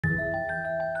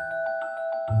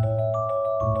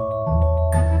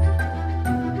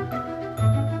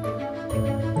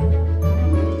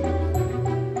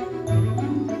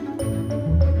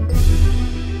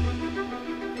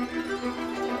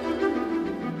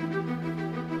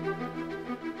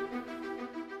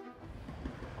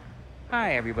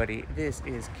Hi everybody, this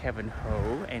is Kevin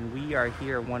Ho, and we are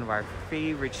here at one of our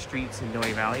favorite streets in Noe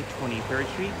Valley, 23rd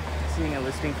Street, seeing a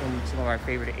listing from some of our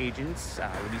favorite agents,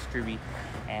 Lamisse, Droubi,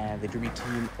 and the Droubi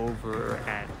team over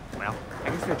at, well, I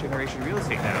guess they're Generation Real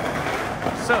Estate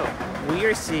now. So, we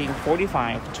are seeing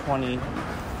 45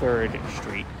 23rd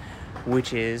Street,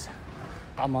 which is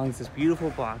amongst this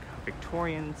beautiful block of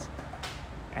Victorians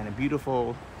and a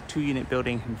beautiful 2-unit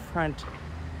building in front.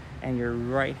 And you're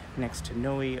right next to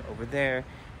Noe over there.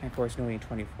 And of course, Noe and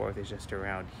 24th is just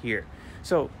around here.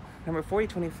 So number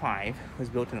 4025 was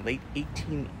built in the late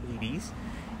 1880s.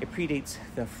 It predates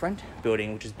the front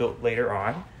building, which is built later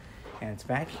on. And it's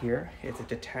back here. It's a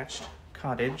detached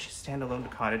cottage, standalone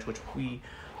cottage, which we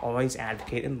always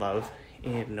advocate and love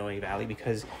in Noe Valley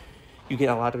because you get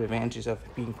a lot of advantages of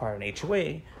being part of an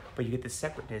HOA, but you get the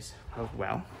separateness of,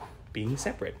 well, being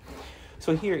separate.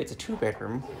 So here it's a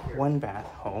 2-bedroom, 1-bath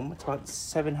home. It's about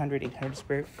 700, 800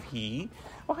 square feet.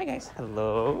 Oh, hi guys.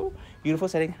 Hello. Beautiful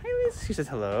setting. Hi, Liz. She says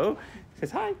hello.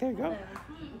 Says hi. There you go.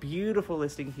 Beautiful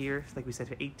listing here. Like we said,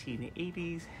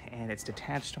 1880s, and it's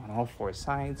detached on all 4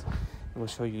 sides. We'll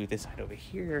show you this side over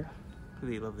here.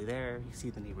 Really lovely there. You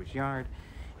see the neighbor's yard,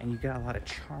 and you've got a lot of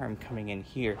charm coming in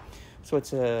here. So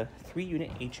it's a 3-unit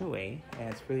HOA,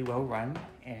 and it's really well run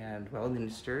and well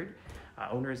administered.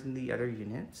 Owners in the other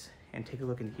units. And take a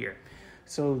look in here.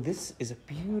 So this is a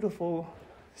beautiful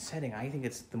setting. I think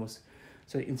it's the most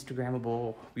sort of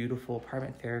Instagrammable, beautiful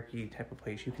apartment therapy type of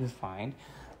place you can find.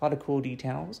 A lot of cool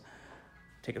details.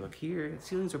 Take a look here. The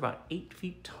ceilings are about 8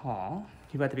 feet tall.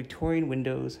 You've got the Victorian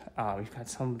windows. You've got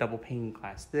some double pane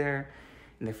glass there.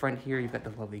 In the front here, you've got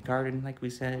the lovely garden, like we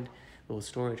said. A little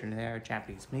storage in there,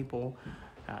 Japanese maple.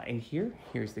 In here,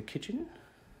 here's the kitchen.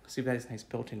 So you've got this nice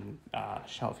built-in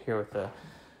shelf here with the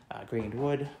grained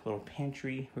wood, little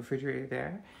pantry, refrigerator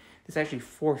there. This is actually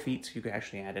 4 feet, so you could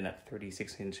actually add in a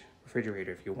 36-inch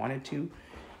refrigerator if you wanted to.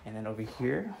 And then over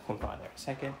here, we'll go on there in a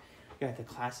second. You got the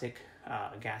classic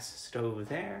gas stove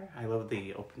there. I love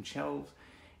the open shelves.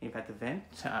 And you've got the vent,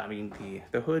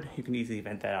 the hood. You can easily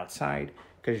vent that outside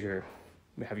because you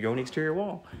have your own exterior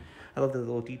wall. I love the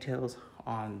little details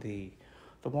on the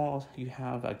walls. You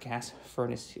have a gas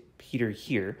furnace heater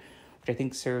here, which I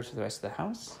think serves for the rest of the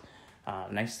house.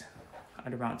 Nice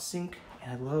underground sink,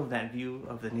 and I love that view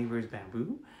of the neighbor's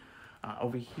bamboo.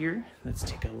 Over here, let's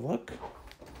take a look.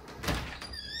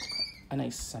 A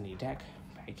nice sunny deck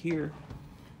back here.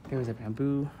 There's a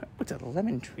bamboo. What's a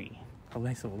lemon tree? A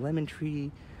nice little lemon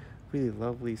tree. Really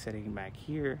lovely setting back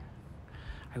here.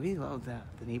 I really love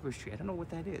the neighbor's tree. I don't know what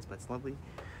that is, but it's lovely.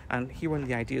 And here, one of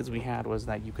the ideas we had was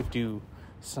that you could do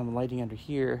some lighting under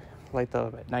here, light that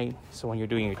up at night, so when you're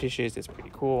doing your dishes, it's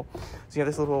pretty cool. So you have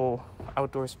this little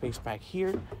outdoor space back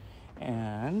here,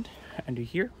 and under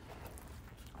here,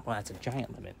 well, that's a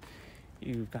giant limit.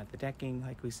 You've got the decking,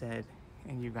 like we said,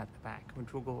 and you've got the back,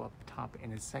 which will go up top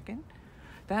in a second.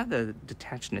 The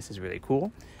detachedness is really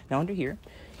cool. Now under here,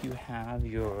 you have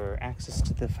your access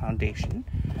to the foundation.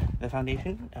 The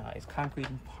foundation is concrete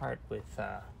in part with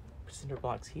cinder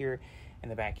blocks here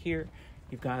and the back here.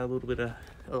 You've got a little bit of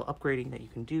upgrading that you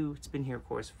can do. It's been here, of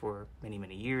course, for many,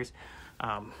 many years.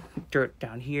 Dirt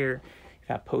down here. You've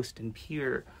got post and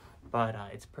pier, but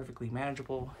it's perfectly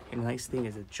manageable. And the nice thing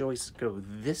is the joists go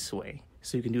this way,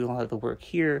 so you can do a lot of the work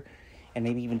here and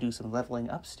maybe even do some leveling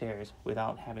upstairs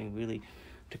without having really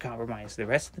to compromise the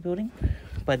rest of the building.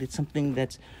 But it's something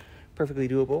that's perfectly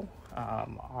doable.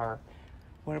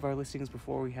 One of our listings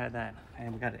before, we had that,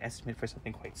 and we got an estimate for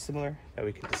something quite similar that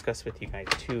we can discuss with you guys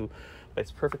too. But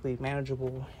it's perfectly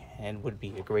manageable and would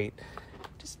be a great,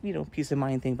 just, peace of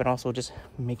mind thing, but also just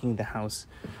making the house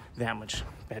that much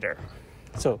better.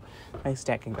 So nice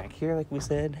stacking back here, like we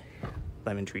said,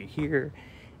 lemon tree here,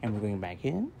 and we're going back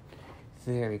in.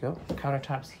 There we go.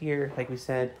 Countertops here, like we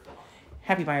said.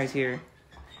 Happy buyers here.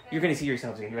 You're gonna see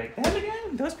yourselves again. You're like, them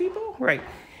again? Those people? Right.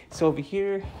 So over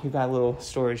here, you've got a little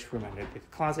storage room under the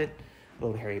closet, a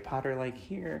little Harry Potter-like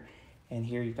here, and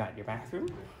here you've got your bathroom.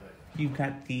 You've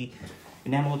got the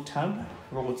enameled tub,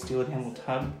 rolled steel enameled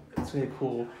tub. It's really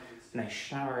cool. Nice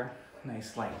shower,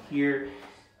 nice light here,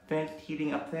 vent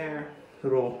heating up there,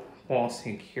 little wall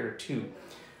sink here too.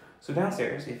 So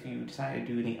downstairs, if you decide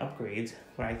to do any upgrades,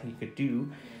 what I think you could do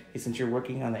is, since you're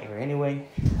working on the area anyway,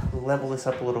 level this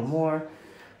up a little more,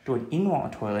 do an in-wall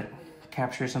toilet,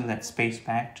 capture some of that space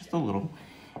back just a little,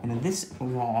 and then this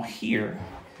wall here,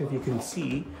 if you can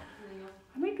see,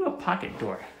 I might do a pocket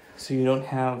door so you don't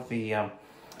have the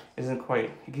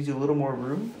it gives you a little more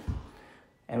room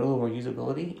and a little more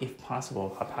usability if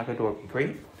possible. A pocket door would be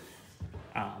great,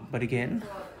 but again,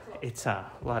 it's a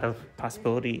lot of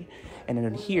possibility. And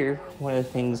then here, one of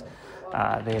the things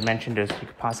they had mentioned is you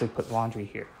could possibly put laundry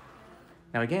here.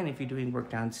 Now again, if you're doing work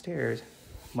downstairs,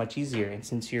 much easier. And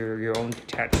since you're your own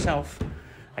detached self,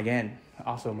 again,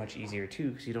 also much easier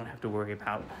too, because you don't have to worry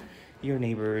about your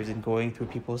neighbors and going through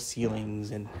people's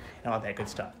ceilings and all that good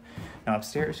stuff. Now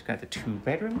upstairs, you've got the 2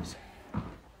 bedrooms,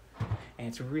 and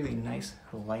it's really nice,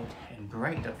 light, and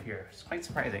bright up here. It's quite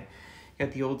surprising. You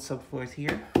got the old subfloors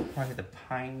here, probably the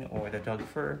pine or the Doug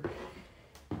fir.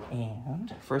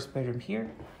 And first bedroom here,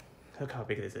 look how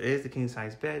big it is. It is a king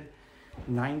size bed,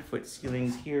 9-foot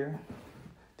ceilings here.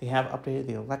 They have updated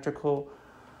the electrical.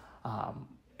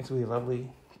 It's really lovely.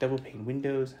 Double pane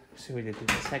windows. So we did in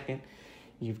a second.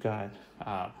 You've got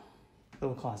a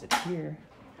little closet here.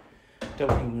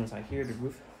 Double pane windows out here. The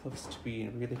roof looks to be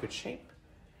in really good shape.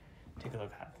 Take a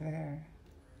look out there.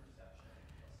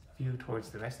 View towards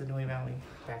the rest of the Noe Valley.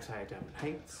 Backside down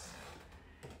Heights.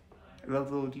 I love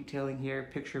the little detailing here.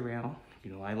 Picture rail.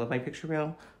 You know, I love my picture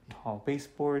rail. Tall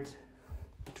baseboards.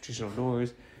 Traditional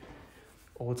doors.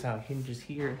 Old style hinges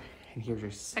here. And here's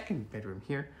your second bedroom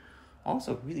here.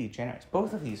 Also really generous.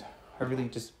 Both of these are really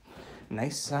just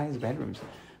nice sized bedrooms.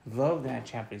 Love that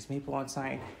Japanese maple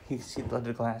outside. You can see the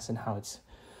leaded glass and how it's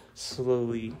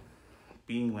slowly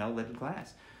being well leaded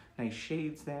glass. Nice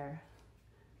shades there.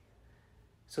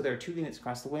 So there are 2 units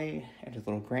across the way and a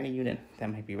little granny unit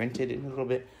that might be rented in a little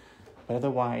bit. But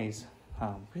otherwise,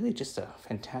 really just a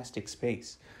fantastic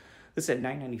space. This is at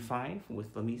 $9.95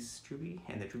 with Lamisse Droubi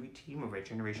and the Droubi team over at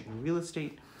Generation Real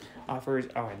Estate. Offers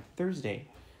are on Thursday,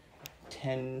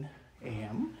 10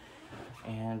 a.m.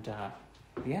 And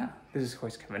yeah, this is of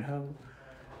course Kevin Ho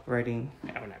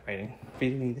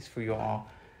videoing this for you all.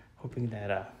 Hoping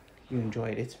that you enjoy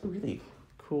it. It's a really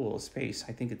cool space.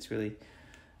 I think it's really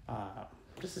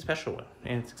just a special one.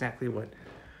 And it's exactly what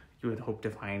you would hope to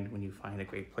find when you find a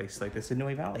great place like this in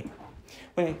Noe Valley.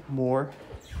 But more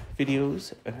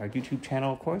videos on our YouTube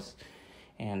channel, of course.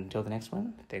 And until the next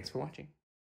one, thanks for watching.